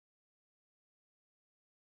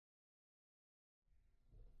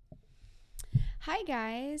Hi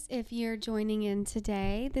guys, if you're joining in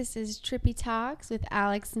today, this is Trippy Talks with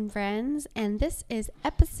Alex and Friends, and this is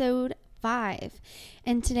episode 5.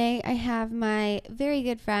 And today I have my very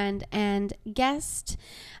good friend and guest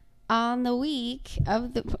on the week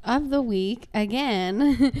of the week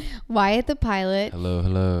again, Wyatt the Pilot.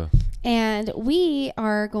 Hello. And we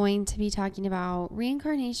are going to be talking about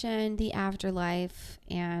reincarnation, the afterlife,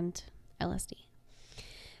 and LSD.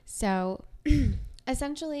 So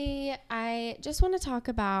essentially, I just want to talk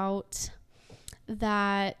about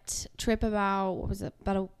that trip about, what was it,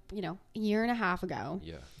 about a year and a half ago.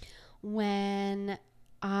 Yeah. When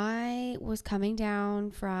I was coming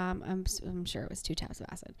down from, I'm sure it was 2 tabs of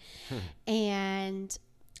acid. And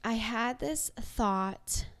I had this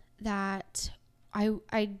thought that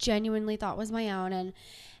I genuinely thought was my own.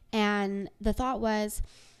 And the thought was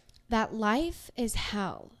that life is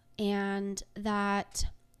hell and that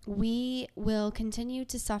we will continue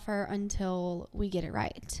to suffer until we get it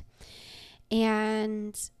right.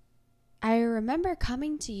 And I remember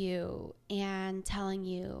coming to you and telling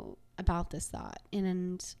you about this thought.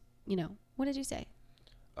 And what did you say?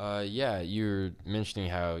 Yeah, you were mentioning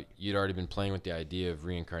how you'd already been playing with the idea of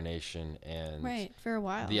reincarnation and Right, for a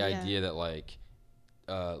while. the idea that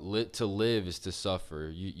to live is to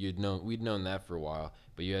suffer. We'd known that for a while,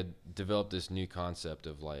 but you had developed this new concept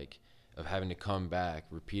of having to come back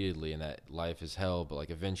repeatedly, and that life is hell, but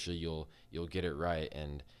eventually you'll get it right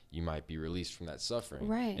and you might be released from that suffering.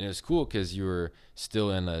 Right. And it was cool because you were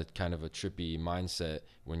still in a kind of a trippy mindset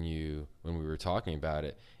when we were talking about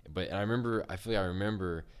it. But I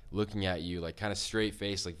remember looking at you kind of straight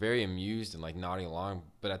face, very amused and nodding along.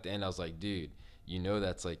 But at the end I was like, dude,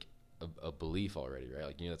 that's a belief already,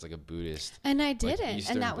 right? That's a Buddhist. And I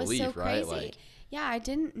didn't, and that was belief, so crazy. Right? Yeah, I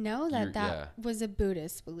didn't know that was a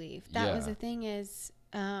Buddhist belief. That was the thing is,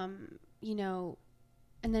 and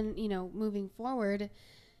then, moving forward,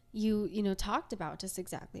 you talked about just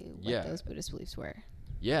exactly what those Buddhist beliefs were.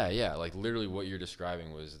 Yeah. Literally what you're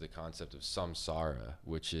describing was the concept of samsara,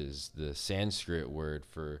 which is the Sanskrit word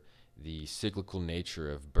for the cyclical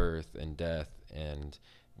nature of birth and death, and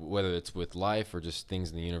whether it's with life or just things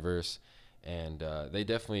in the universe. And they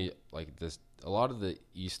definitely a lot of the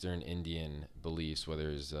Eastern Indian beliefs,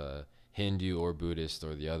 whether it's Hindu or Buddhist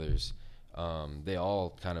or the others, they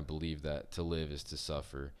all kind of believe that to live is to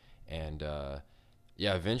suffer. And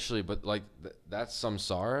eventually, but that's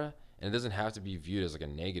samsara, and it doesn't have to be viewed as a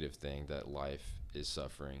negative thing that life is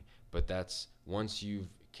suffering, but that's once you've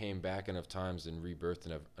came back enough times and rebirthed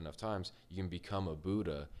enough times, you can become a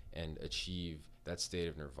Buddha and achieve that state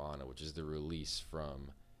of nirvana, which is the release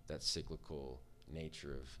from that cyclical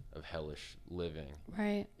nature of hellish living.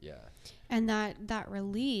 Right. Yeah. And that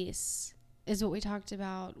release is what we talked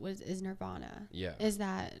about is nirvana. Yeah. Is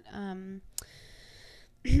that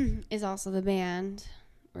is also the band,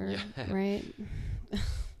 right?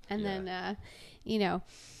 And then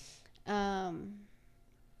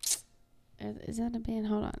is that a band?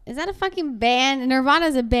 Hold on. Is that a fucking band?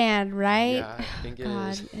 Nirvana's a band, right? Yeah, I think it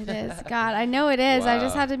God, is. it is. God, I know it is. Wow. I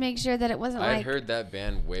just had to make sure that it wasn't I heard that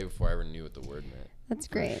band way before I ever knew what the word meant. That's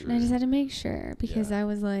great. Sure. And I just had to make sure because I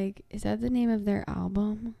was like, is that the name of their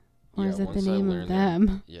album? Or is it the name of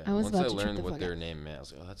them? I was about to trip learned the what fuck their out. name meant, I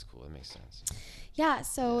was like, oh, that's cool. That makes sense. Yeah,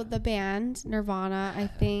 so the band, Nirvana, I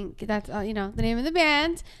think that's, the name of the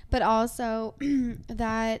band, but also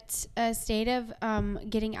that state of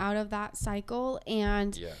getting out of that cycle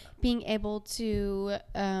and being able to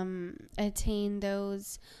attain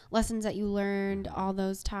those lessons that you learned all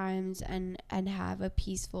those times and have a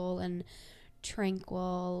peaceful and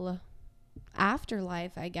tranquil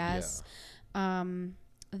afterlife, I guess,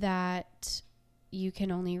 that you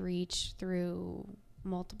can only reach through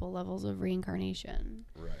multiple levels of reincarnation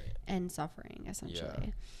and suffering,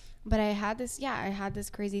 essentially. But I had this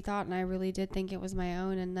crazy thought, and I really did think it was my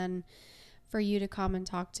own. And then for you to come and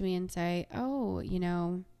talk to me and say, oh,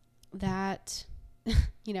 that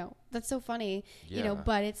that's so funny,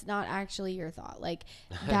 but it's not actually your thought.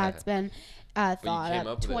 That's been a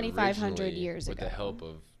thought 2,500 years ago with the help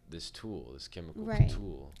of this tool, this chemical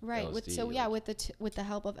tool, right? LSD, with the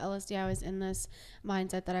help of LSD, I was in this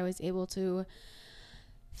mindset that I was able to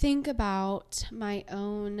think about my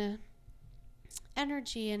own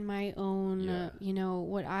energy and my own,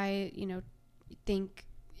 what I, think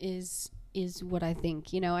is what I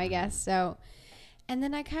think, I guess. So, and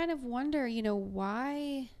then I kind of wonder,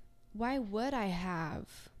 why would I have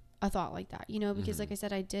a thought like that? Because like I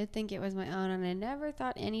said, I did think it was my own, and I never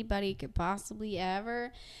thought anybody could possibly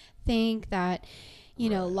ever think that,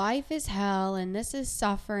 life is hell and this is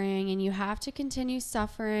suffering and you have to continue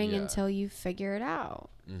suffering until you figure it out.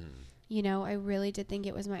 I really did think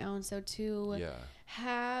it was my own. So to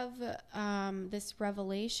have this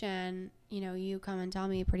revelation, you come and tell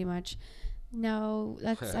me pretty much, no,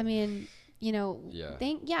 that's, I mean, we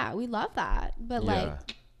love that. But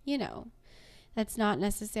that's not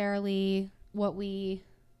necessarily what we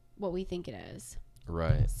think it is.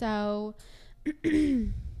 Right. So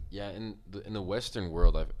yeah, in the Western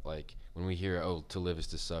world, I've like when we hear, oh, to live is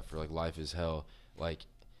to suffer, like life is hell, like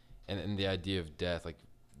and the idea of death, like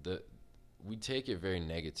we take it very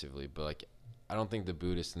negatively, but like I don't think the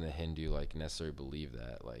Buddhist and the Hindu like necessarily believe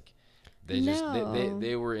that. Like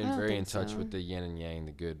they were very in touch with the yin and yang,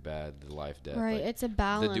 the good, bad, the life, death. Right. Like, it's a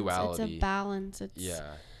balance. the duality. It's a balance. It's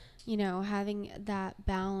having that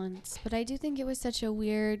balance. But I do think it was such a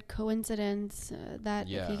weird coincidence that,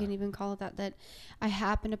 if you can even call it that I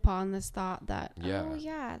happened upon this thought that,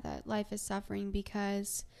 that life is suffering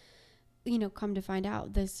because, come to find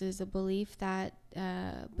out, this is a belief that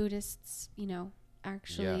Buddhists,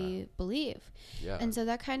 actually believe. Yeah. And so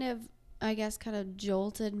that kind of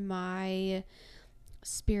jolted my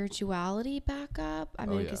spirituality back up. I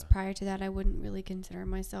mean, because prior to that, I wouldn't really consider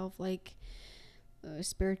myself like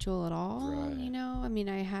spiritual at all. Right. I mean,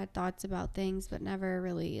 I had thoughts about things, but never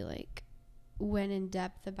really like went in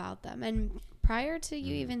depth about them. And prior to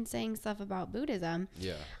you even saying stuff about Buddhism,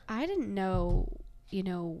 I didn't know,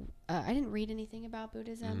 I didn't read anything about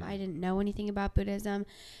Buddhism. I didn't know anything about Buddhism.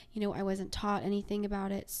 I wasn't taught anything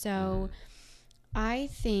about it. So I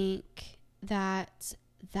think that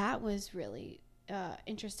was really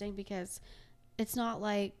interesting, because it's not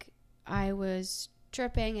like I was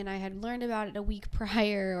tripping and I had learned about it a week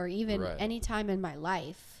prior or even any time in my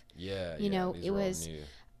life. It was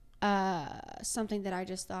something that I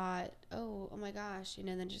just thought, oh my gosh,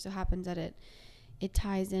 then it just so happens that it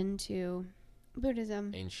ties into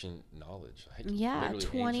Buddhism. Ancient knowledge.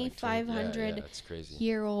 2,500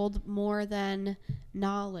 year old more than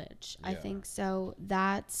knowledge. I think so.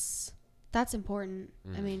 That's important.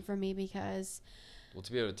 I mean, for me, because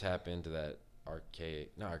to be able to tap into that like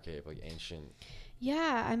ancient.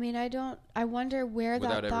 Yeah, I mean, I wonder where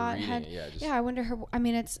that thought had. I wonder I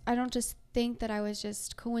don't just think that I was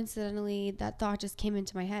just coincidentally, that thought just came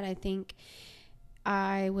into my head. I think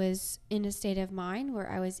I was in a state of mind where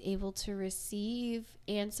I was able to receive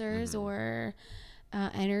answers or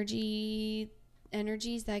energies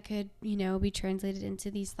that could, be translated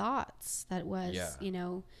into these thoughts. That was,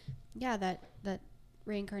 that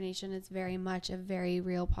reincarnation is very much a very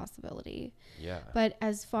real possibility. Yeah. But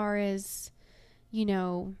as far as,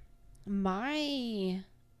 my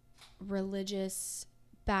religious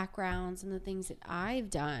backgrounds and the things that I've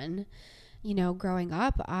done, growing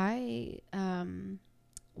up, I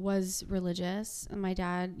was religious. And my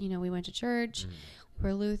dad, we went to church. We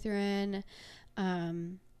were Lutheran.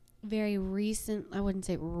 Very recent, I wouldn't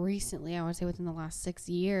say recently, I would say within the last 6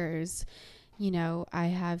 years, I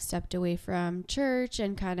have stepped away from church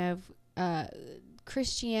and kind of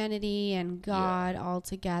Christianity and God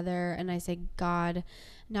altogether. And I say God,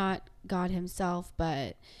 not God himself,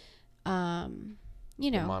 but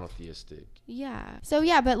monotheistic. Yeah. So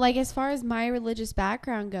but like as far as my religious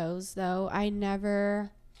background goes, though, I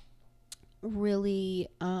never really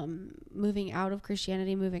moving out of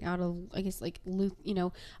Christianity, moving out of, I guess, like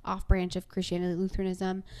off branch of Christianity,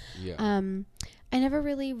 Lutheranism. I never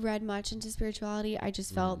really read much into spirituality. I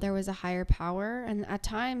just felt there was a higher power, and at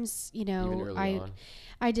times, I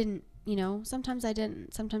didn't, sometimes I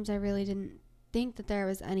didn't. Sometimes I really didn't think that there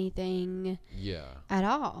was anything at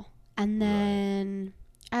all. And then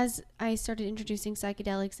as I started introducing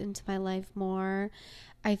psychedelics into my life more,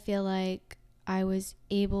 I feel like I was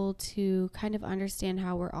able to kind of understand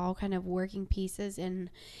how we're all kind of working pieces in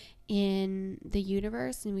the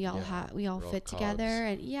universe, and we all fit together,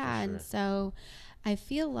 and and so I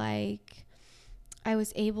feel like I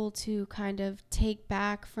was able to kind of take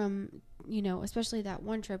back from, especially that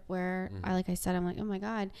one trip where I'm like, oh my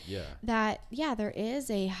God, that there is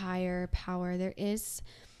a higher power, there is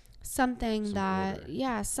something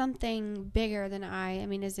something bigger than I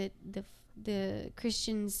mean, is it the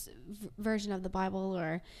Christians' version of the Bible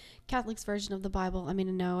or Catholics' version of the Bible? I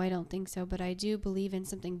mean, no, I don't think so, but I do believe in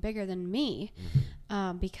something bigger than me,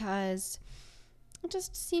 because it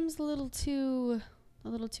just seems a little too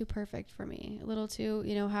perfect for me, a little too,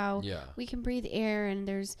 how we can breathe air, and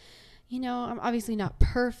there's, I'm obviously not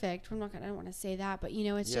perfect. I don't want to say that, but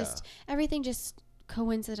it's just everything just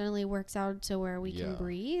coincidentally works out to where we can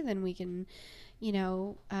breathe, and we can,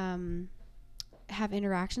 have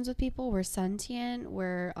interactions with people. We're sentient,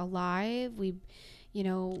 we're alive, we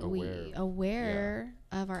aware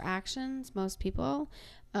of our actions, most people,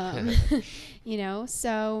 so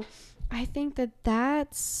I think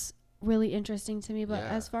that's really interesting to me. But Yeah.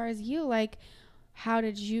 as far as you, like, how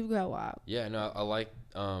did you grow up? Yeah, no, I like.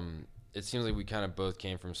 It seems like we kind of both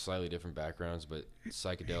came from slightly different backgrounds, but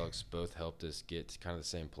psychedelics both helped us get to kind of the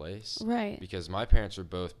same place. Right. Because my parents were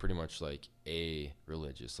both pretty much like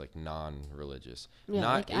a-religious, like non-religious, Yeah,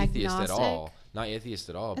 not like atheist agnostic? at all, not atheist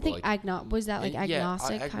at all. I but think like, was that like yeah,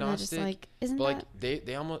 agnostic? Kind of just agnostic, like, isn't but that? like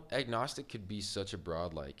they almost agnostic could be such a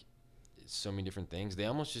broad like so many different things. They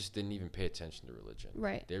almost just didn't even pay attention to religion.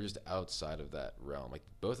 Right. They were just outside of that realm. Like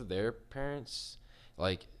both of their parents,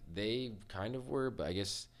 like they kind of were, but I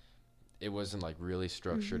guess it wasn't like really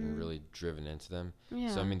structured and really driven into them.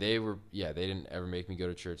 Yeah. So I mean, they didn't ever make me go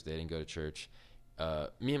to church. They didn't go to church.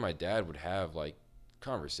 Me and my dad would have like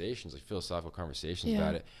conversations, like philosophical conversations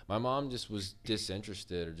about it. My mom just was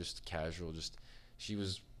disinterested or just casual.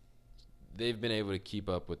 They've been able to keep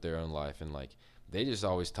up with their own life, and like they just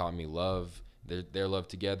always taught me love, their love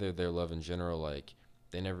together, their love in general. Like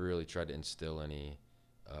they never really tried to instill any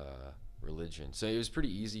religion. So it was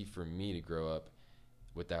pretty easy for me to grow up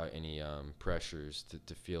without any pressures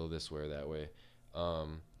to feel this way or that way.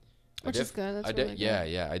 Which is good. That's really good.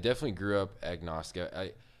 Yeah. I definitely grew up agnostic.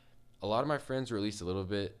 A lot of my friends were at least a little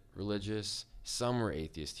bit religious. Some were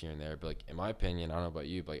atheist here and there, but like in my opinion, I don't know about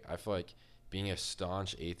you, but like, I feel like being a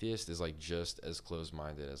staunch atheist is like just as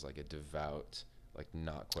closed-minded as like a devout, like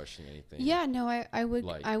not questioning anything. Yeah, no, I would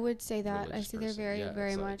like, I would say that. I religious see they're person. very Yeah,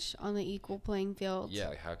 very it's like- much on the equal playing field. Yeah,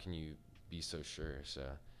 like how can you be so sure? So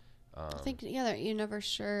I think that you're never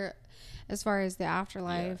sure as far as the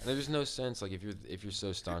afterlife. Yeah. There's no sense like if you're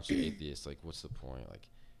so staunchly atheist, like what's the point? Like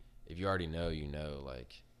if you already know, you know.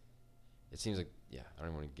 Like it seems like I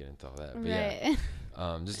don't want to get into all that, but Right.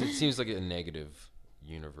 just it seems like a negative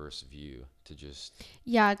universe view to just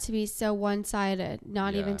To be so one-sided,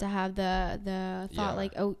 not even Yeah. to have the thought Yeah.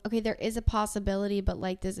 like, oh, okay, there is a possibility, but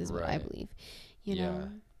like this is what I Right. believe, you know.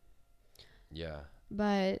 Yeah.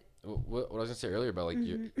 But What I was gonna say earlier about like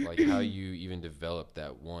like how you even developed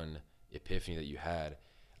that one epiphany that you had,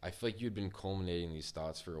 I feel like you'd been culminating these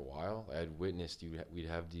thoughts for a while. I had witnessed we'd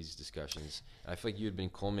have these discussions. And I feel like you had been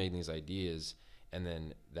culminating these ideas, and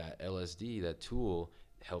then that LSD, that tool,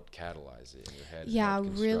 helped catalyze it in your head. and helped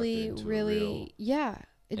construct it really, into a really, real-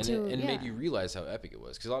 and it yeah. made you realize how epic it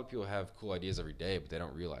was, because a lot of people have cool ideas every day, but they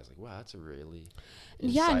don't realize like, wow, that's a really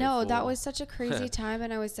Yeah, no, that insightful- was such a crazy time,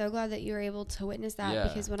 and I was so glad that you were able to witness that, Yeah.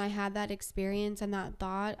 because when I had that experience and that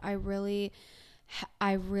thought, I really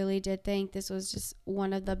did think this was just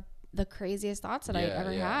one of the craziest thoughts that I'd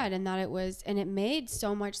ever had, and that it made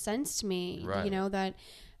so much sense to me, Right. you know, that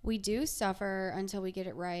we do suffer until we get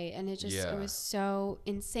it right, and it was so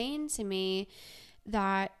insane to me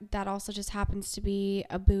that also just happens to be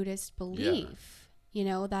a Buddhist belief. You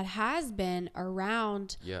know, that has been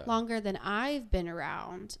around longer than I've been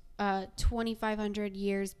around, 2,500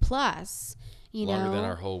 years plus, longer than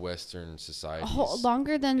our whole Western society.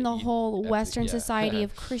 Longer than the whole Western yeah. society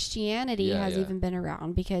of Christianity has even been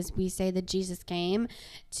around, because we say that Jesus came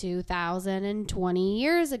 2,020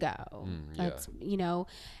 years ago. That's,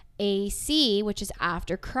 AC, which is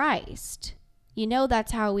after Christ.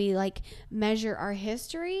 That's how we like measure our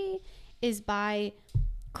history, is by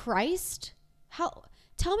Christ.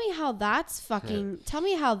 Tell me how that's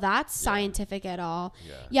scientific at all.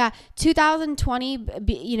 2020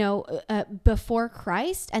 before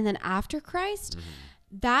Christ and then after Christ.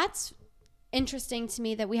 That's interesting to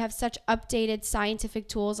me that we have such updated scientific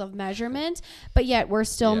tools of measurement, but yet we're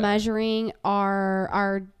still measuring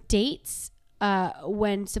our dates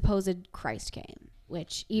when supposed Christ came,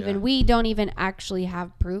 which we don't even actually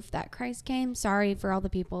have proof that Christ came. Sorry for all the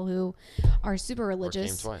people who are super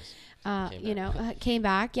religious. Or came twice. Came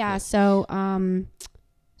back. Yeah. So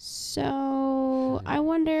I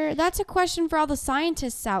wonder, that's a question for all the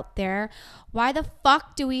scientists out there. Why the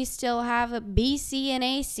fuck do we still have a BC and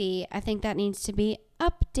AC? I think that needs to be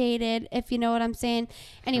updated, if you know what I'm saying.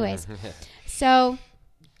 Anyways, so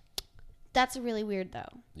that's really weird though.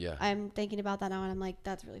 Yeah. I'm thinking about that now and I'm like,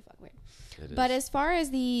 that's really fucking weird. It But is. as far as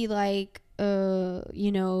the like, what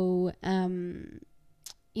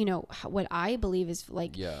I believe is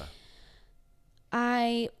like,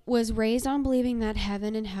 I was raised on believing that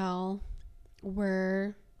heaven and hell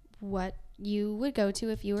were what you would go to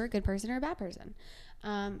if you were a good person or a bad person.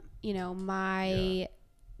 My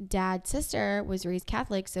dad's sister was raised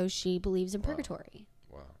Catholic, so she believes in purgatory.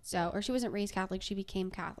 Wow. So, or she wasn't raised Catholic, she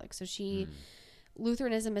became Catholic. So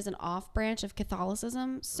Lutheranism is an off branch of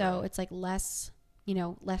Catholicism, so it's like less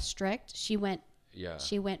strict. She went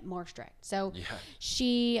more strict. So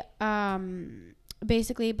she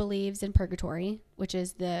basically believes in purgatory, which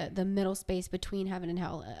is the middle space between heaven and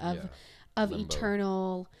hell of Limbo.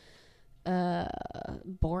 eternal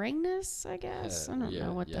boringness, I guess. I don't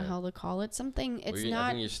know what the hell to call it. Something, it's not. I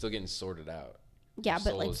think you're still getting sorted out. Yeah,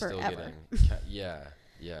 but like forever. Yeah,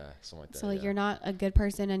 something like that. So like you're not a good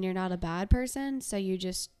person and you're not a bad person, so you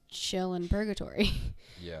just chill in purgatory.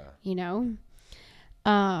 Yeah. You know?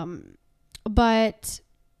 But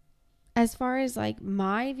as far as like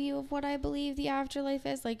my view of what I believe the afterlife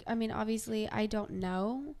is, like, I mean, obviously I don't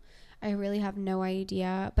know. I really have no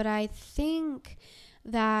idea, but I think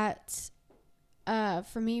that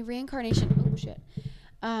for me, reincarnation,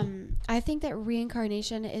 I think that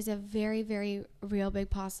reincarnation is a very, very real big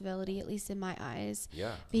possibility, at least in my eyes.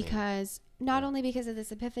 Yeah. Because not only because of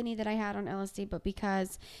this epiphany that I had on LSD, but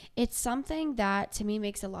because it's something that to me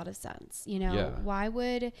makes a lot of sense. You know, why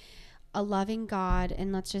would a loving God,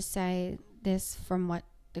 and let's just say this from what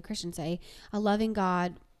the Christians say, a loving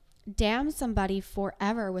God damn somebody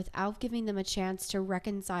forever without giving them a chance to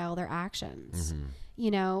reconcile their actions? Mm-hmm.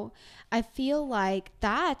 You know, I feel like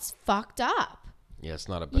that's fucked up. Yeah, it's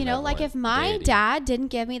not a you know, like if my dad didn't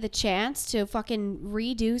give me the chance to fucking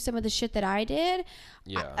redo some of the shit that I did,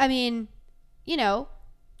 I mean, you know,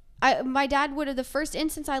 my dad would have, the first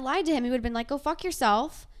instance I lied to him, he would have been like, go fuck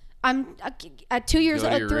yourself. I'm at 2 years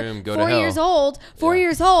old, 4 years old, 4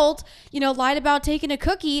 years old, you know, lied about taking a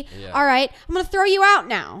cookie. Yeah. All right, I'm going to throw you out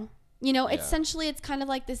now. You know, essentially it's kind of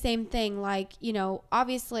like the same thing. Like, you know,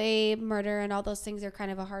 obviously murder and all those things are kind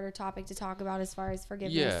of a harder topic to talk about as far as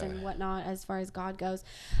forgiveness and whatnot, as far as God goes.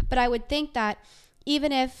 But I would think that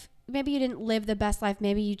even if maybe you didn't live the best life,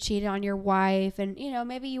 maybe you cheated on your wife and, you know,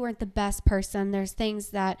 maybe you weren't the best person. There's things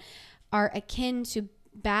that are akin to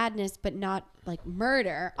badness, but not like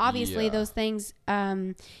murder. Obviously those things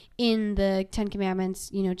in the 10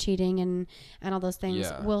 Commandments, you know, cheating and all those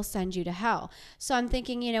things will send you to hell. So I'm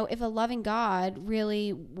thinking, you know, if a loving God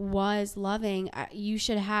really was loving, you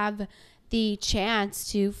should have the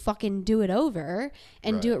chance to fucking do it over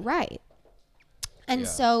and do it right. And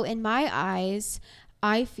so in my eyes,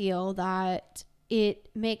 I feel that it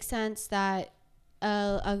makes sense that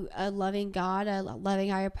a loving God, a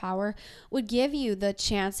loving higher power would give you the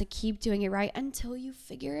chance to keep doing it right until you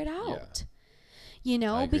figure it out. You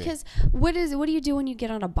know, because what do you do when you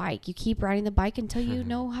get on a bike? You keep riding the bike until you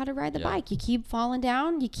know how to ride the bike. You keep falling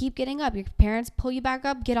down, you keep getting up. Your parents pull you back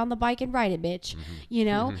up, get on the bike and ride it, bitch. You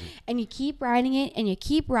know, and you keep riding it and you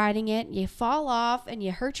keep riding it. You fall off and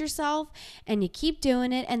you hurt yourself and you keep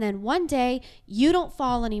doing it. And then one day you don't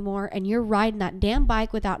fall anymore and you're riding that damn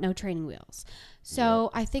bike without no training wheels. So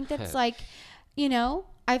I think that's like, you know,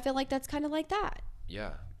 I feel like that's kind of like that.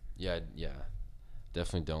 Yeah.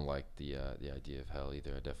 Definitely don't like the idea of hell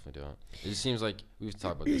either. I definitely don't. It just seems like we've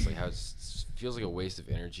talked about this, like how it feels like a waste of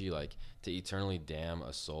energy. Like to eternally damn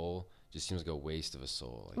a soul just seems like a waste of a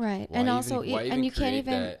soul. Like, right, and also, and you can't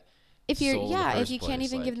even if you can't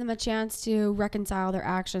even give them a chance to reconcile their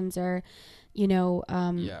actions or, you know,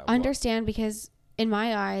 understand. Because in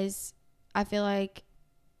my eyes, I feel like.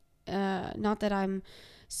 Not that I'm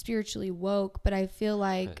spiritually woke, but I feel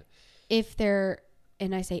like if there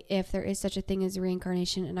is such a thing as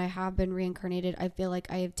reincarnation and I have been reincarnated, I feel like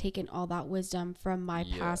I have taken all that wisdom from my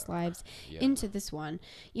past lives into this one.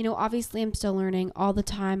 You know, obviously I'm still learning all the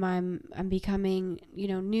time. I'm becoming, you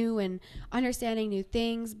know, new and understanding new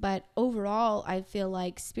things, but overall I feel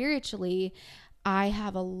like spiritually I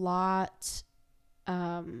have a lot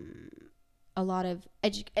of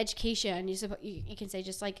education. You can say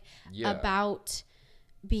just like about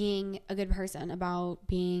being a good person, about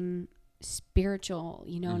being spiritual,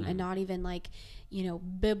 you know, and not even like, you know,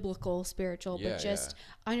 biblical spiritual, but just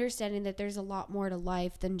understanding that there's a lot more to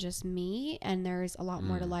life than just me, and there's a lot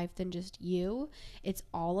more to life than just you. It's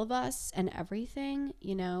all of us and everything,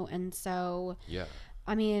 you know. And so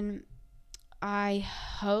I mean, I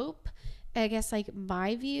hope, I guess like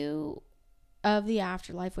my view of the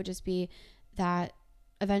afterlife would just be that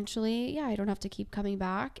eventually, I don't have to keep coming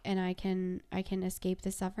back, and I can escape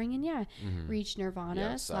the suffering and reach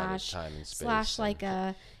nirvana slash like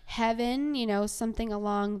a heaven, you know, something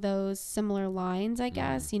along those similar lines, I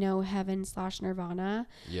guess, you know, heaven / nirvana.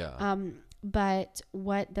 But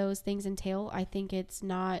what those things entail, I think it's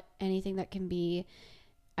not anything that can be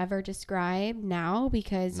ever described now,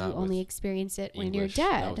 because you only experience it when you're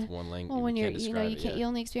dead. Not with one language. Well, when you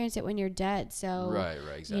only experience it when you're dead. So right,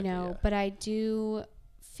 exactly. You know, but I do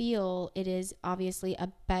feel it is obviously a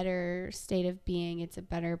better state of being. It's a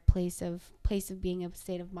better place of being, a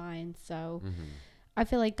state of mind. So I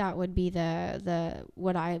feel like that would be the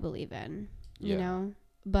what I believe in. You know,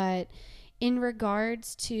 but in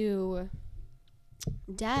regards to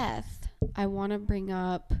death, I want to bring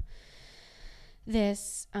up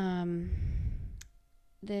this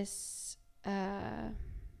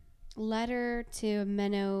letter to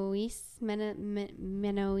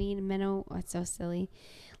that's so silly.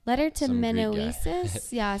 Letter to Some Greek guy.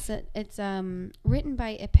 Menoesis. Yeah, so it's written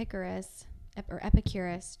by Epicurus.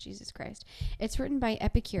 Jesus Christ. It's written by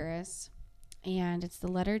Epicurus, and it's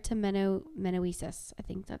the letter to Menoesis. I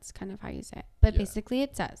think that's kind of how you say it. But basically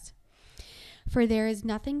it says, "For there is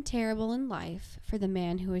nothing terrible in life for the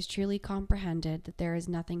man who has truly comprehended that there is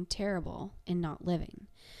nothing terrible in not living.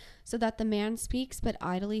 So that the man speaks but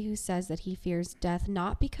idly who says that he fears death,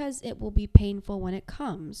 not because it will be painful when it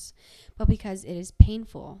comes, but because it is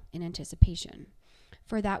painful in anticipation.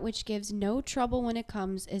 For that which gives no trouble when it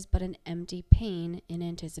comes is but an empty pain in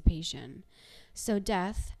anticipation. So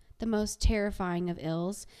death, the most terrifying of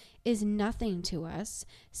ills, is nothing to us,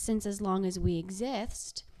 since as long as we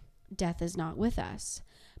exist, death is not with us.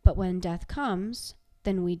 But when death comes,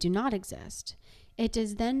 then we do not exist. It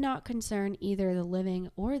does then not concern either the living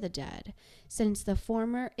or the dead, since the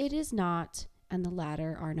former it is not, and the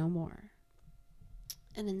latter are no more."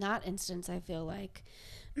 And in that instance, I feel like,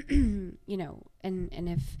 and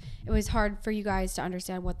if it was hard for you guys to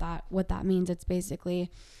understand what that means, it's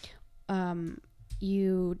basically,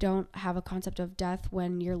 you don't have a concept of death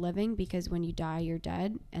when you're living, because when you die, you're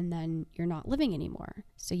dead, and then you're not living anymore.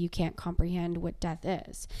 So you can't comprehend what death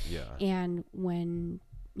is. Yeah. And when,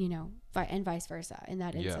 and vice versa in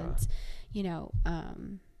that instance,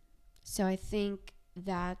 so I think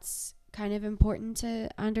that's kind of important to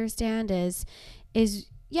understand is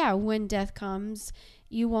when death comes,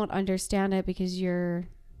 you won't understand it because you're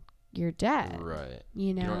dead. Right.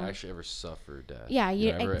 You don't actually ever suffer death. Yeah,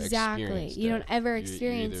 you don't exactly. You don't ever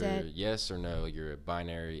experience you're it. Yes or no. You're a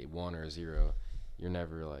binary 1 or 0. You're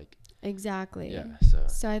never like. Exactly. Yeah.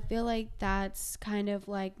 So I feel like that's kind of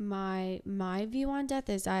like my view on death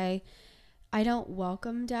is I don't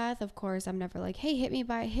welcome death. Of course, I'm never like, hey, hit me,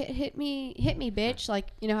 bitch.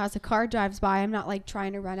 Like, as a car drives by, I'm not like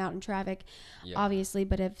trying to run out in traffic, obviously.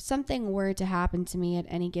 But if something were to happen to me at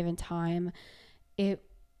any given time, it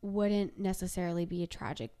wouldn't necessarily be a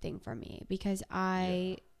tragic thing for me, because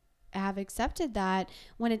I have accepted that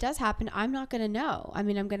when it does happen, I'm not going to know. I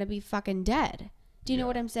mean, I'm going to be fucking dead. Do you know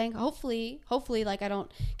what I'm saying? Hopefully, like I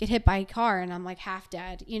don't get hit by a car and I'm like half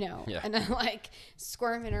dead, and I'm like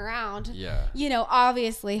squirming around. Yeah.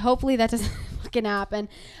 Obviously, hopefully that doesn't fucking happen.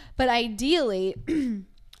 But ideally,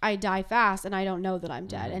 I die fast and I don't know that I'm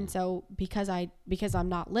dead. Mm-hmm. And so because I'm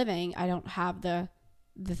not living, I don't have the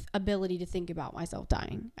ability to think about myself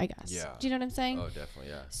dying, I guess. Yeah. Do you know what I'm saying? Oh,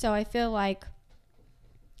 definitely, yeah. So I feel like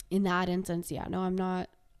in that instance,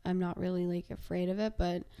 I'm not really like afraid of it,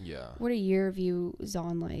 but what are your views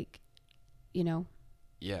on like,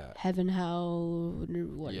 heaven, hell,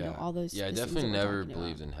 all those? Yeah, I definitely never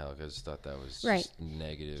believed in hell because I thought that was just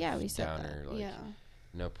negative, downer. Like,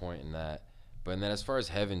 no point in that. But then as far as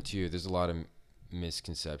heaven too, there's a lot of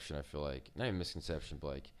misconception. I feel like not even misconception, but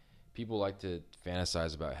like people like to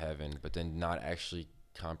fantasize about heaven, but then not actually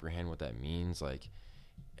comprehend what that means. Like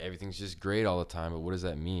everything's just great all the time, but what does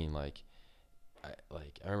that mean? I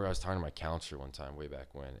remember I was talking to my counselor one time way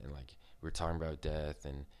back when, and like we were talking about death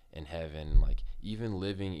and heaven, like even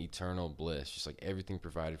living eternal bliss, just like everything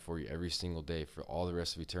provided for you every single day for all the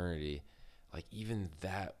rest of eternity. Like even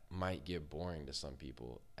that might get boring to some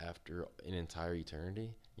people after an entire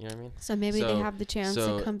eternity. You know what I mean? So maybe they have the chance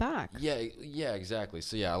to come back. Yeah, exactly.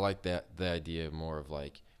 So yeah, I like the idea more of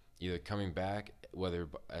like either coming back, whether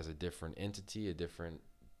as a different entity, a different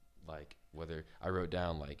like whether I wrote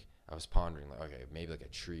down like. I was pondering, like, okay, maybe like a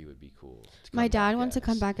tree would be cool. My dad wants to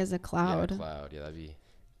come back as a cloud. Yeah, a cloud. Yeah, that'd be.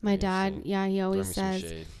 My dad, he always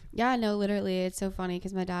says. Yeah, no, literally, it's so funny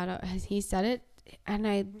because my dad, he said it, and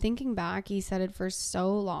I'm thinking back, he said it for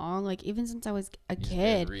so long, like even since I was a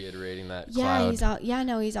kid. Been reiterating that. Yeah, cloud.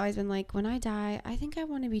 He's always been like, when I die, I think I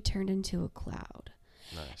want to be turned into a cloud.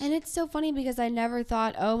 Nice. And it's so funny because I never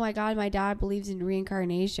thought, oh my God, my dad believes in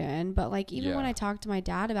reincarnation. But like, even when I talked to my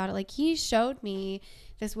dad about it, like he showed me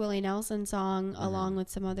this Willie Nelson song along with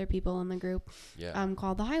some other people in the group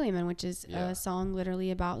called The Highwayman, which is a song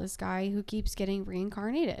literally about this guy who keeps getting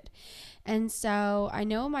reincarnated. And so I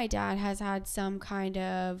know my dad has had some kind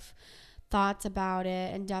of thoughts about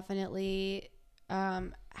it and definitely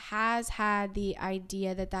has had the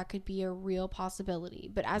idea that could be a real possibility.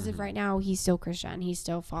 But as of right now, he's still Christian. He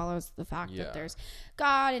still follows the fact that there's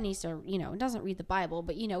God, and he still, doesn't read the Bible,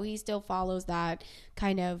 but, he still follows that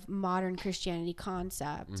kind of modern Christianity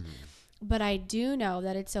concept. Mm-hmm. But I do know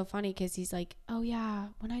that it's so funny because he's like, oh yeah,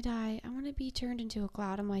 when I die, I want to be turned into a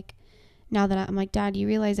cloud. I'm like, I'm like, Dad, you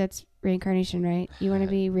realize that's reincarnation, right? You want to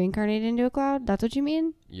be reincarnated into a cloud? That's what you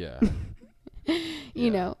mean? Yeah.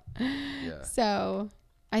 you know? Yeah. So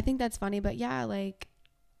I think that's funny, but yeah, like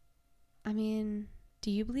I mean,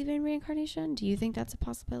 do you believe in reincarnation? Do you think that's a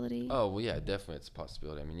possibility? Oh well, yeah, definitely it's a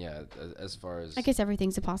possibility. I mean, yeah, as far as I guess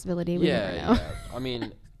everything's a possibility. We yeah, never know. yeah. I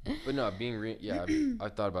mean, but no,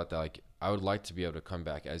 I've thought about that. Like, I would like to be able to come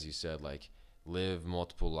back, as you said, like live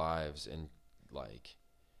multiple lives and like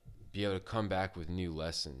be able to come back with new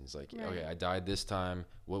lessons. Like, Right. okay, I died this time.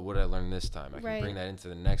 What would I learn this time? I can Right. bring that into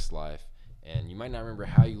the next life. And you might not remember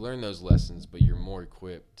how you learned those lessons, but you're more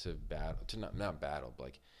equipped to battle, to not battle, but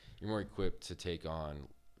like you're more equipped to take on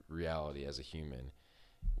reality as a human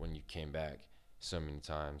when you came back so many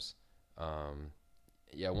times.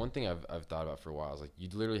 Yeah, one thing I've thought about for a while is like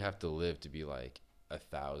you'd literally have to live to be like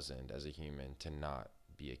 1,000 as a human to not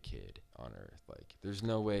be a kid on Earth. Like, there's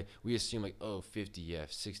no way. We assume like, oh, 50, yeah,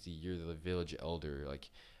 60, you're the village elder, like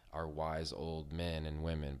our wise old men and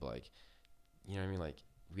women. But like, you know what I mean? Like,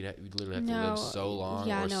 we'd literally have to live so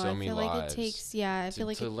long or so many I feel lives. like it takes. Yeah, I feel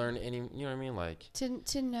like to learn any. You know what I mean? Like to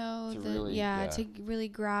know to the really- to really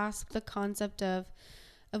grasp the concept of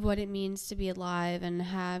what it means to be alive and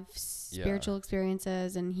have spiritual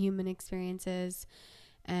experiences and human experiences.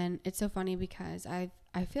 And it's so funny because I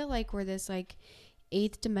feel like we're this like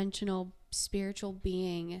 8th dimensional spiritual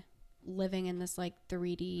being living in this like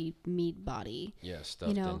 3D meat body. yeah,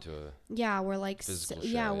 stuffed into a We're like physical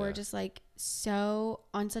we're just like so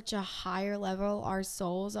on such a higher level our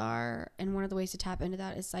souls are, and one of the ways to tap into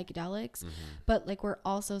that is psychedelics. But like we're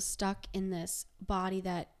also stuck in this body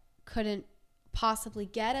that couldn't possibly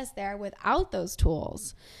get us there without those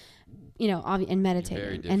tools, and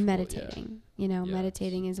meditating.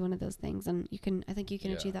 Meditating is one of those things, and I think you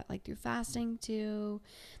can achieve that like through fasting too.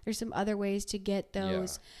 There's some other ways to get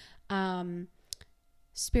those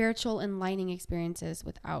spiritual enlightening experiences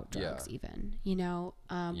without drugs even,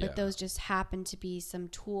 but those just happen to be some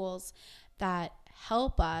tools that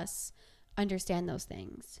help us understand those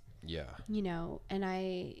things. And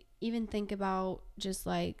I even think about just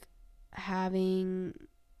like having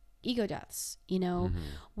ego deaths,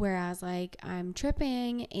 whereas like I'm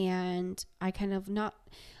tripping and I kind of not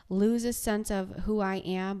lose a sense of who I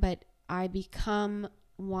am, but I become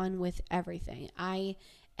one with everything. I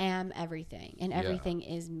am everything, and everything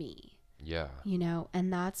is me.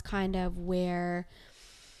 And that's kind of where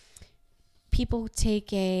people say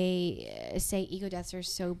ego deaths are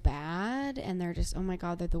so bad, and they're just, oh my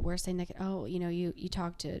God, they're the worst thing that could, you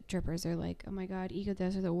talk to trippers, they're like, oh my God, ego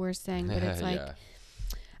deaths are the worst thing. But it's like,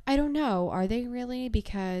 I don't know, are they really?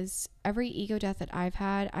 Because every ego death that I've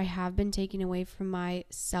had, I have been taking away from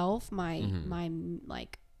myself, my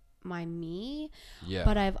me.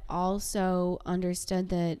 But I've also understood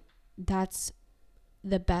that that's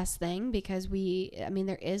the best thing, because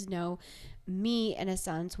there is no me in a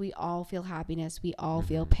sense. We all feel happiness, we all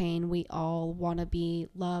feel pain, we all want to be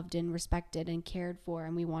loved and respected and cared for,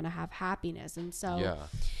 and we want to have happiness. And so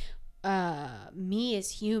me is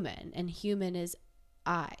human, and human is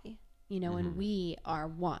I, and we are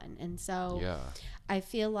one. And so I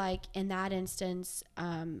feel like in that instance,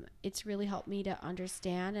 it's really helped me to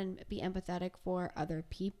understand and be empathetic for other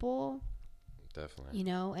people. Definitely.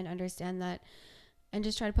 And understand that, and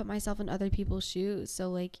just try to put myself in other people's shoes. So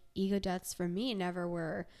like ego deaths for me never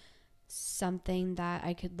were something that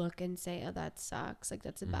I could look and say, oh, that sucks, like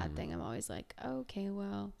that's a bad thing. I'm always like, oh, okay,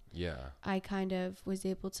 well, I kind of was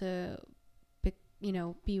able to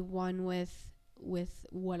be one with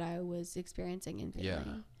what I was experiencing and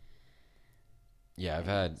feeling.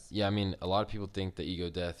 I mean, a lot of people think that ego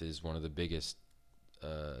death is one of the biggest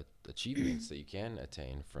achievements that you can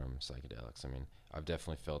attain from psychedelics. I mean, I've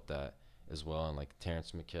definitely felt that as well. And like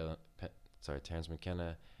Terrence McKenna,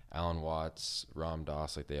 Alan Watts, Ram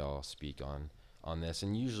Dass, like they all speak on this,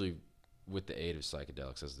 and usually with the aid of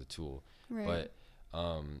psychedelics as the tool. But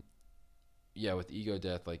with ego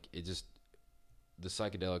death, like it just, the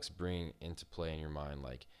psychedelics bring into play in your mind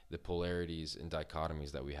like the polarities and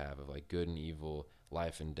dichotomies that we have of like good and evil,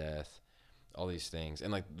 life and death, all these things,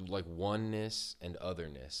 and like oneness and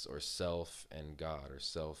otherness, or self and God, or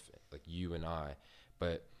self, like you and I.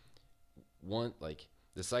 But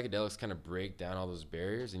the psychedelics kind of break down all those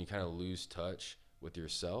barriers, and you kind of lose touch with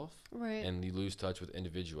yourself, and you lose touch with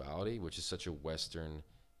individuality, which is such a Western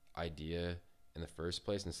idea in the first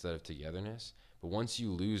place, instead of togetherness. But once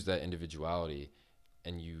you lose that individuality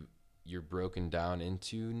and you're broken down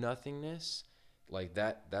into nothingness, like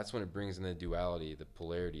that's when it brings in the duality, the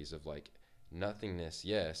polarities of like nothingness,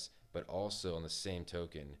 yes, but also on the same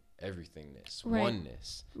token, everythingness,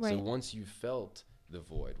 oneness. So once you felt the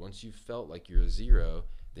void, once you felt like you're a zero,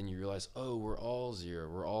 then you realize, oh, we're all zero,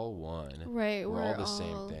 we're all one, we're all the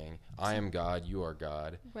same thing. I am God, you are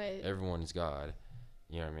God, everyone's God.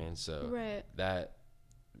 You know what I mean? So that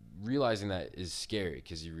realizing that is scary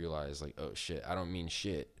because you realize like, oh shit, I don't mean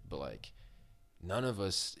shit, but like none of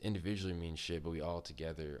us individually mean shit, but we all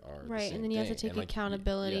together are right. the same And then you thing. have to take and, like,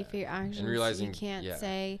 accountability for your actions. And realizing you can't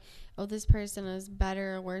say, oh, this person is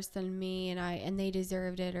better or worse than me, and they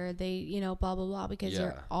deserved it, or they, you know, blah blah blah, because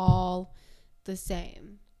you're all the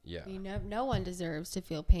same. Yeah. You know, no one deserves to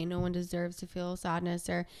feel pain. No one deserves to feel sadness,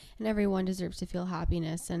 and everyone deserves to feel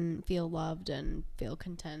happiness and feel loved and feel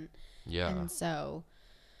content. Yeah. And so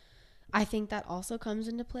I think that also comes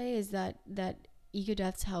into play, is that ego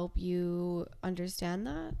deaths help you understand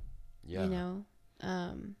that. Yeah. You know?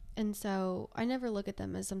 And so I never look at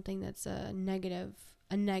them as something that's a negative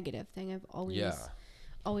thing. I've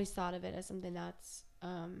always thought of it as something that's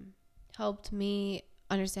helped me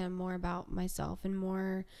understand more about myself and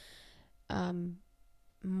more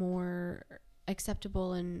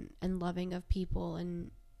acceptable and loving of people,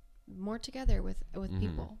 and more together with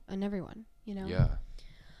people and everyone, you know? Yeah.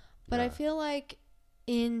 But I feel like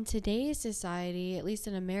in today's society, at least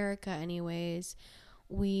in America anyways,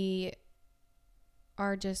 we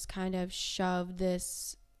are just kind of shoved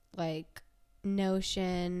this like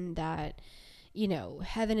notion that, you know,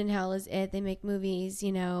 heaven and hell is it. They make movies,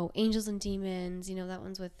 you know, Angels and Demons, you know, that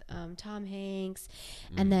one's with Tom Hanks.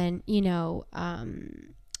 And then, you know,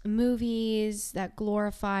 movies that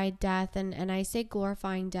glorify death. And I say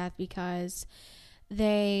glorifying death because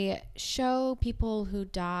they show people who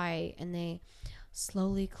die and they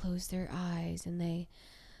slowly close their eyes and they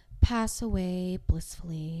pass away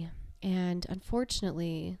blissfully. And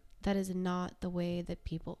unfortunately, that is not the way that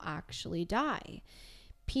people actually die.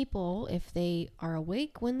 People, if they are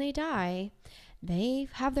awake when they die, they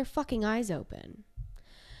have their fucking eyes open.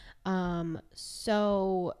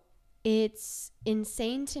 So it's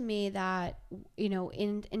insane to me that, you know,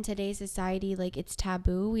 in today's society, like, it's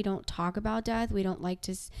taboo. We don't talk about death. We don't like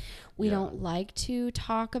to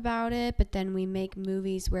talk about it, but then we make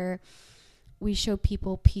movies where we show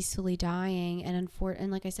people peacefully dying, and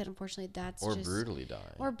like I said, unfortunately, that's or just brutally dying.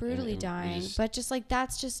 Or brutally dying. But just like,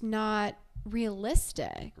 that's just not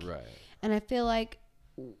realistic. Right. And I feel like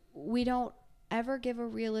we don't ever give a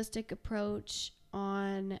realistic approach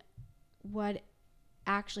on what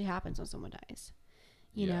actually happens when someone dies.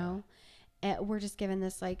 You know? And we're just given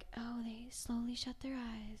this like, oh, they slowly shut their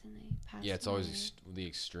eyes and they pass Yeah, it's away. always the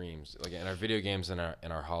extremes. Like in our video games and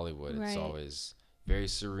our Hollywood, Right. It's always very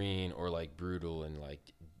serene or like brutal and like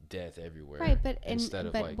death everywhere. Right, but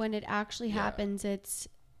like, when it actually happens, it's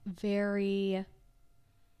very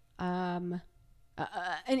and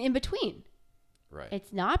in between. Right.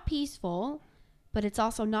 It's not peaceful, but it's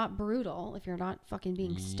also not brutal if you're not fucking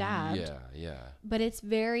being stabbed. Yeah. But it's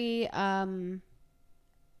very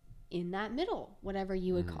in that middle, whatever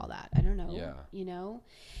you would call that. I don't know. Yeah. You know?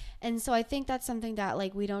 And so I think that's something that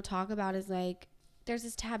like we don't talk about, is like there's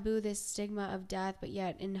this taboo, this stigma of death, but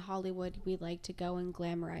yet in Hollywood we like to go and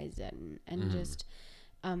glamorize it and just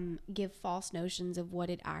give false notions of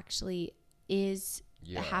what it actually is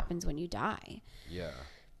that happens when you die. Yeah.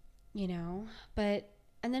 You know? But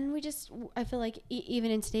and then I feel like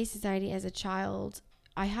even in today's society, as a child,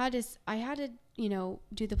 I had to, you know,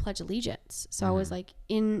 do the Pledge of Allegiance. So I was like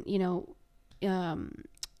in, you know,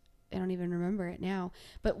 I don't even remember it now,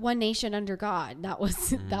 but one nation under God. That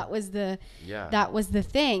was that was the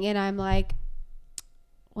thing. And I'm like,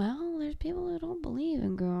 well, there's people who don't believe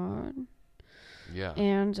in God. Yeah.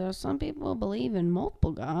 And some people believe in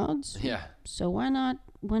multiple gods. Yeah. So why not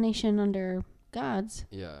one nation under God's?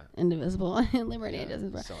 Yeah. Indivisible and liberty. Yeah.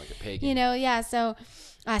 Doesn't Sound like a pagan. You know, yeah. So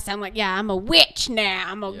I sound like, I'm a witch now.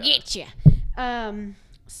 I'm gonna get you.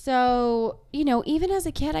 So, you know, even as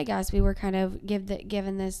a kid, I guess we were kind of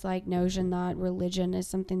given this like notion that religion is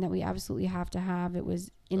something that we absolutely have to have. It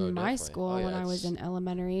was in my school when I was in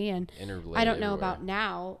elementary, and I don't know about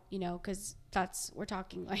now, you know, because we're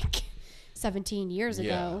talking like 17 years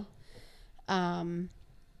ago, when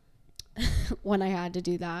I had to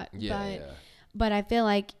do that. But I feel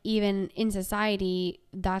like even in society,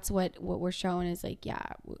 that's what we're shown is like,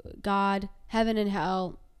 God, heaven and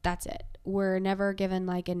hell, that's it. We're never given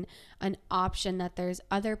like an option that there's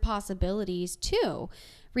other possibilities too.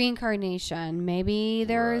 Reincarnation, maybe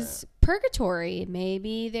there's purgatory,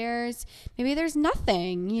 maybe there's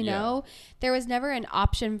nothing, you know. There was never an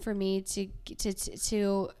option for me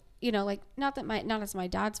to you know, like, not as my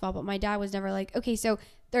dad's fault, but my dad was never like, okay, so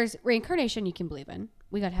there's reincarnation you can believe in.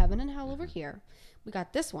 We got heaven and hell over here. We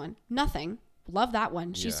got this one, nothing. Love that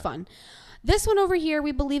one. She's fun. This one over here,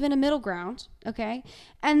 we believe in a middle ground, okay?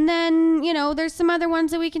 And then, you know, there's some other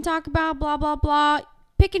ones that we can talk about, blah, blah, blah.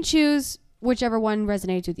 Pick and choose whichever one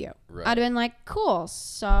resonates with you. Right. I'd have been like, cool.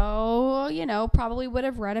 So, probably would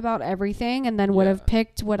have read about everything and then would have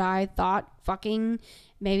picked what I thought fucking,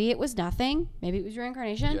 maybe it was nothing. Maybe it was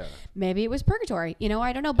reincarnation. Yeah. Maybe it was purgatory.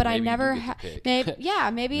 I don't know, but I never,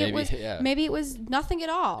 maybe it was nothing at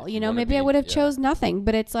all. Maybe I would have chose nothing,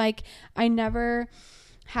 but it's like, I never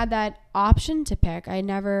had that option to pick. I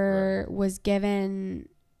never was given,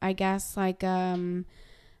 I guess, like, an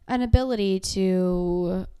ability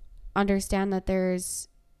to understand that there's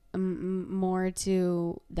more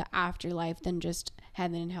to the afterlife than just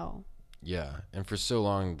heaven and hell. Yeah. And for so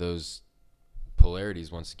long, those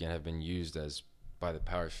polarities, once again, have been used as by the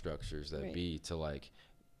power structures that be to like,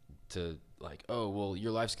 oh, well,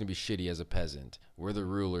 your life's going to be shitty as a peasant. We're the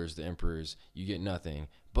rulers, the emperors. You get nothing.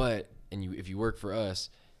 If you work for us,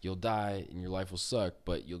 you'll die and your life will suck,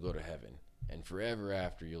 but you'll go to heaven. And forever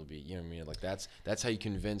after you'll be, you know what I mean? Like that's how you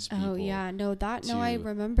convince people. Oh yeah, no, I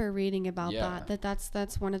remember reading about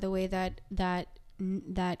that's one of the way that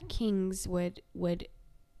kings would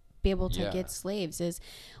be able to get slaves is,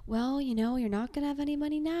 well, you're not going to have any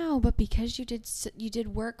money now, but because you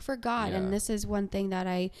did work for God. And this is one thing that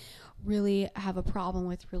I really have a problem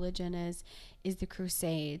with religion is the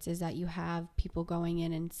Crusades, is that you have people going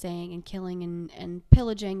in and saying and killing and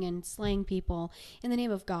pillaging and slaying people in the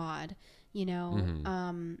name of God.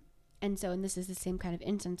 And this is the same kind of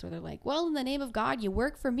instance where they're like, well, in the name of God, you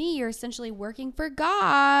work for me. You're essentially working for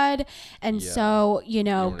God. And so,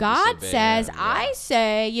 God says, I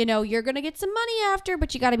say, you're going to get some money after,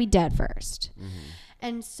 but you got to be dead first. Mm-hmm.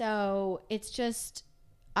 And so it's just,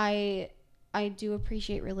 I do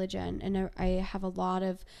appreciate religion, and I have a lot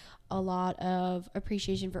of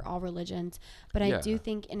appreciation for all religions, but I do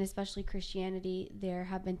think, and especially Christianity, there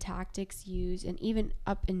have been tactics used, and even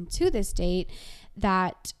up into this date,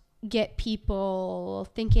 that get people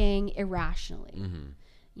thinking irrationally,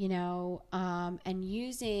 and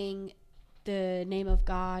using the name of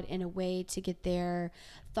God in a way to get their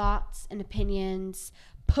thoughts and opinions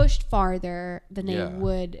pushed farther than they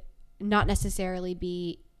would not necessarily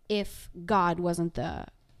be if God wasn't the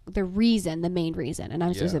main reason. And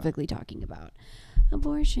I'm specifically talking about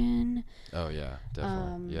abortion. Oh yeah,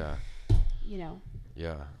 definitely.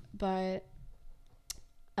 But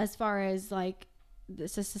as far as like the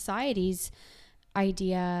society's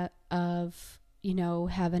idea of,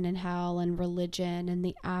 heaven and hell and religion and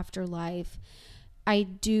the afterlife, I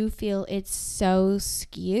do feel it's so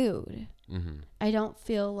skewed. Mm-hmm. I don't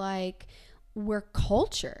feel like we're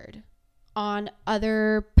cultured on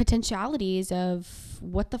other potentialities of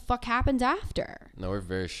what the fuck happens after. No, we're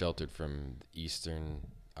very sheltered from Eastern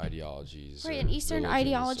ideologies. Right, and Eastern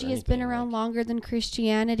ideology has been around longer than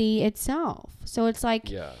Christianity itself. So it's like,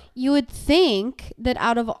 you would think that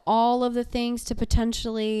out of all of the things to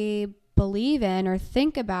potentially believe in or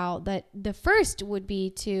think about, that the first would be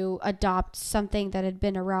to adopt something that had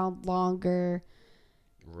been around longer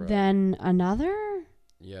than another.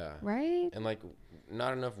 Yeah. Right? And like,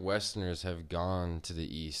 not enough Westerners have gone to the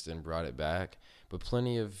East and brought it back, but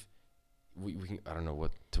plenty of we can, I don't know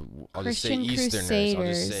what to. I'll Christian just say Easterners. Crusaders. I'll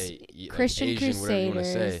just say Christian like Asian, Crusaders. whatever you want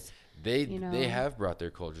to say. They have brought their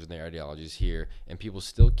cultures and their ideologies here, and people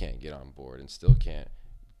still can't get on board and still can't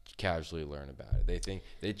casually learn about it. They think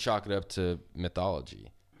they chalk it up to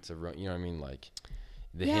mythology. You know what I mean? Like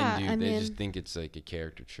the Hindu, they just think it's like a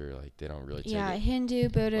caricature. Like they don't really take it. Hindu,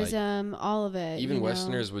 Buddhism, like, all of it. Even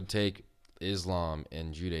Westerners would take Islam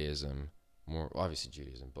and Judaism, more obviously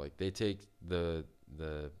Judaism, but like they take the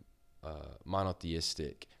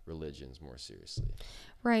monotheistic religions more seriously.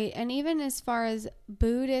 Right. And even as far as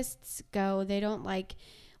Buddhists go, they don't like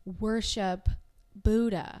worship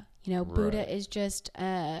Buddha. Buddha is just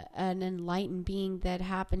an enlightened being that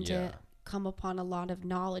happened to come upon a lot of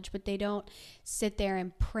knowledge, but they don't sit there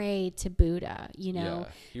and pray to Buddha, he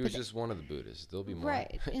was just one of the Buddhists. There'll be more.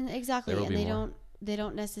 Right. And exactly. And they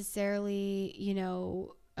don't necessarily,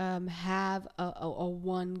 have a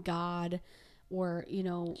one God, or,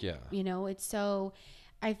 it's so,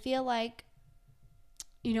 I feel like,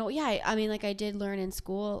 I mean, like I did learn in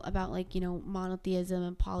school about like, monotheism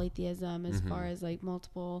and polytheism as far as like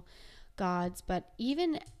multiple gods. But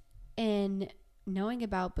even in knowing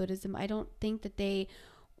about Buddhism, I don't think that they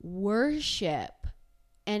worship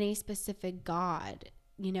any specific God.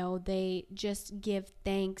 They just give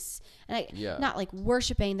thanks, and not like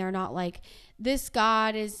worshiping. They're not like, this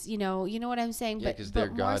God is, you know what I'm saying? Yeah, because their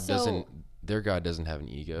God doesn't have an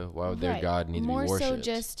ego. Why would their God need to be worshipped? More so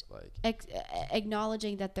just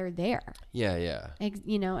acknowledging that they're there. Yeah.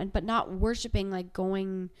 But not worshiping, like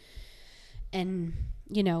going and,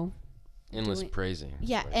 endless praising.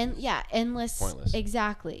 Yeah, like, endless. Pointless.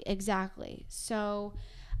 Exactly. So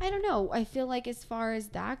I don't know. I feel like as far as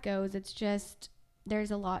that goes, it's just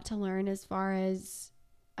there's a lot to learn as far as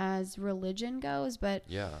religion goes, but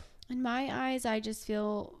Yeah. in my eyes, I just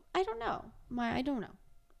feel I don't know. I don't know.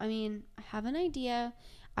 I mean, I have an idea.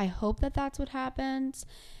 I hope that that's what happens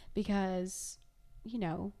because, you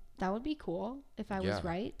know, that would be cool if I was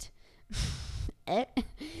right.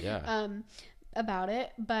 Yeah. About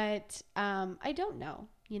it, but I don't know,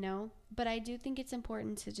 you know, but I do think it's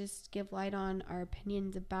important to just give light on our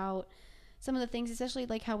opinions about some of the things, especially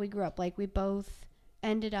like how we grew up. Like we both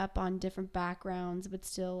ended up on different backgrounds, but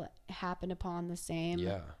still happened upon the same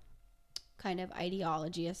kind of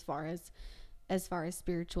ideology as far as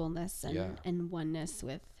spiritualness and oneness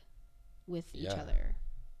with each other.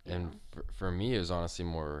 And for me, it was honestly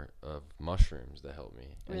more of mushrooms that helped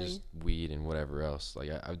me, and just weed and whatever else. Like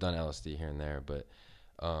I've done LSD here and there, but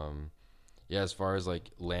as far as like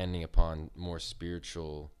landing upon more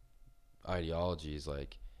spiritual ideologies,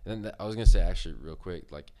 like, and then I was gonna say actually real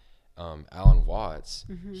quick, like Alan Watts,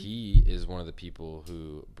 he is one of the people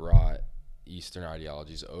who brought Eastern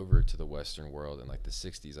ideologies over to the Western world in like the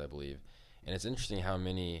 60s, I believe. And it's interesting how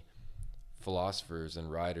many philosophers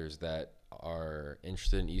and writers that are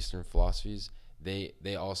interested in Eastern philosophies,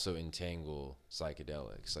 they also entangle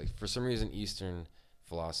psychedelics. Like for some reason, Eastern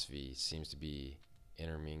philosophy seems to be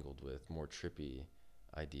intermingled with more trippy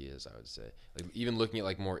ideas, I would say. Like even looking at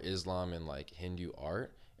like more Islam and like Hindu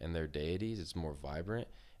art and their deities, it's more vibrant.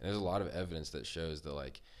 And there's a lot of evidence that shows that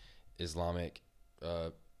like Islamic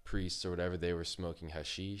priests or whatever, they were smoking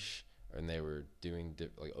hashish and they were doing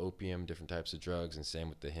like opium, different types of drugs, and same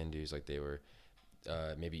with the Hindus, like they were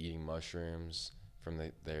maybe eating mushrooms from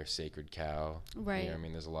their sacred cow. Right. You know what I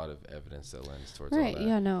mean? There's a lot of evidence that lends towards all that.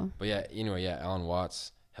 Yeah, no. But yeah, anyway, Alan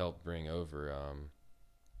Watts helped bring over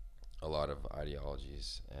a lot of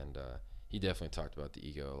ideologies, and he definitely talked about the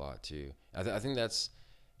ego a lot too. I think that's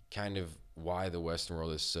kind of why the Western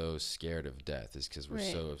world is so scared of death, is because we're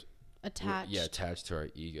so attached to our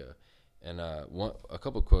ego. And a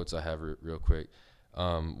couple quotes I have real quick.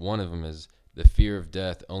 One of them is, "The fear of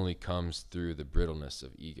death only comes through the brittleness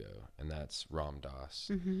of ego," and that's Ram Dass.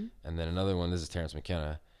 And then another one, this is Terence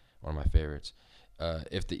McKenna, one of my favorites.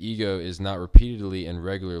 "If the ego is not repeatedly and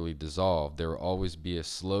regularly dissolved, there will always be a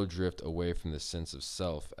slow drift away from the sense of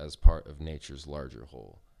self as part of nature's larger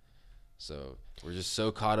whole." So we're just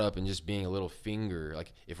so caught up in just being a little finger.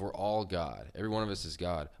 Like if we're all God, every one of us is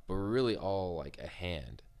God, but we're really all like a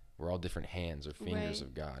hand. We're all different hands or fingers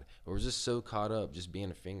of God. But we're just so caught up just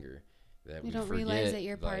being a finger that we don't forget, realize that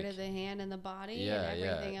you're part of the hand and the body and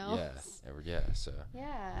everything else.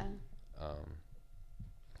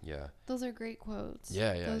 Those are great quotes.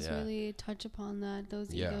 Those really touch upon that,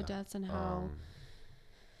 those ego deaths, and how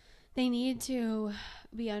they need to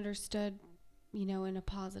be understood, you know, in a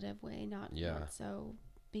positive way, not so,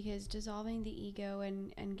 because dissolving the ego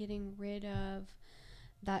and getting rid of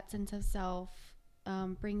that sense of self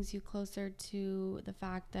brings you closer to the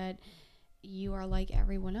fact that you are like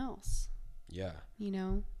everyone else. You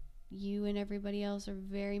know, you and everybody else are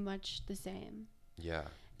very much the same.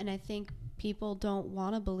 And I think people don't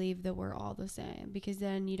want to believe that we're all the same, because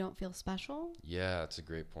then you don't feel special. That's a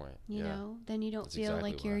great point. You know, then you don't feel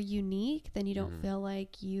like you're unique. Then you don't feel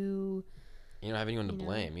like you don't have anyone to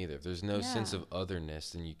blame either. If there's no sense of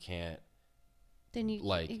otherness, then you can't hate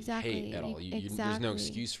at all. There's no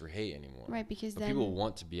excuse for hate anymore. Right, because then people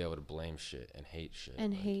want to be able to blame shit and hate shit.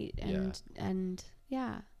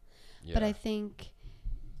 But I think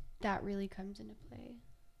that really comes into play.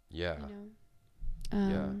 You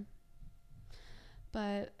know?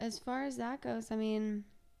 But as far as that goes, I mean,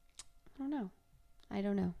 I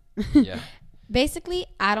don't know. Basically,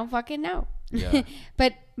 I don't fucking know.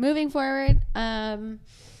 But moving forward,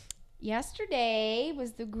 yesterday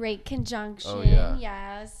was the Great Conjunction.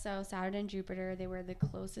 So Saturn and Jupiter, they were the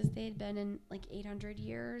closest they had been in like 800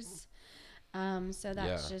 years. So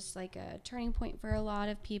that's just like a turning point for a lot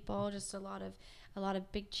of people. Just a lot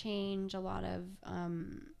of big change. A lot of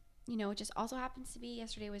you know, it just also happens to be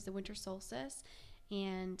yesterday was the winter solstice,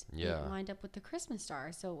 and it lined up with the Christmas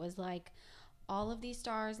star. So it was like all of these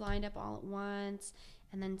stars lined up all at once,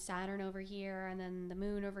 and then Saturn over here, and then the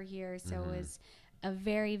moon over here. So it was a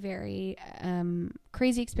very, very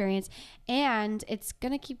crazy experience, and it's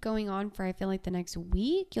gonna keep going on for, I feel like, the next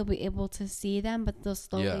week. You'll be able to see them, but they'll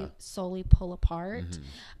slowly pull apart.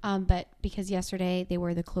 But because yesterday they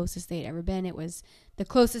were the closest they'd ever been, it was the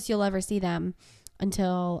closest you'll ever see them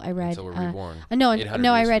until I read until we're reborn.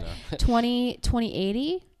 I read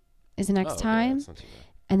 2080 is the next time,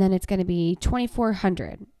 and then it's gonna be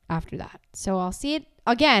 2400 after that. So I'll see it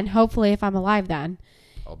again, hopefully, if I'm alive then.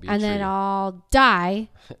 I'll be a and then tree. I'll die.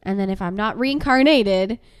 And then if I'm not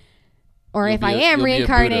reincarnated, or You'll if be I a- am you'll be a Buddha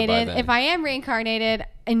by reincarnated, then. if I am reincarnated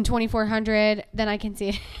in 2400, then I can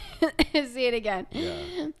see it, see it again.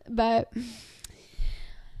 Yeah. But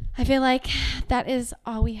I feel like that is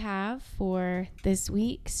all we have for this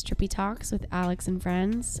week's Trippy Talks with Alex and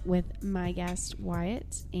Friends with my guest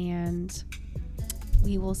Wyatt. And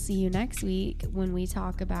we will see you next week when we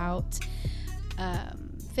talk about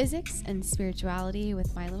physics and spirituality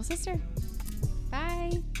with my little sister.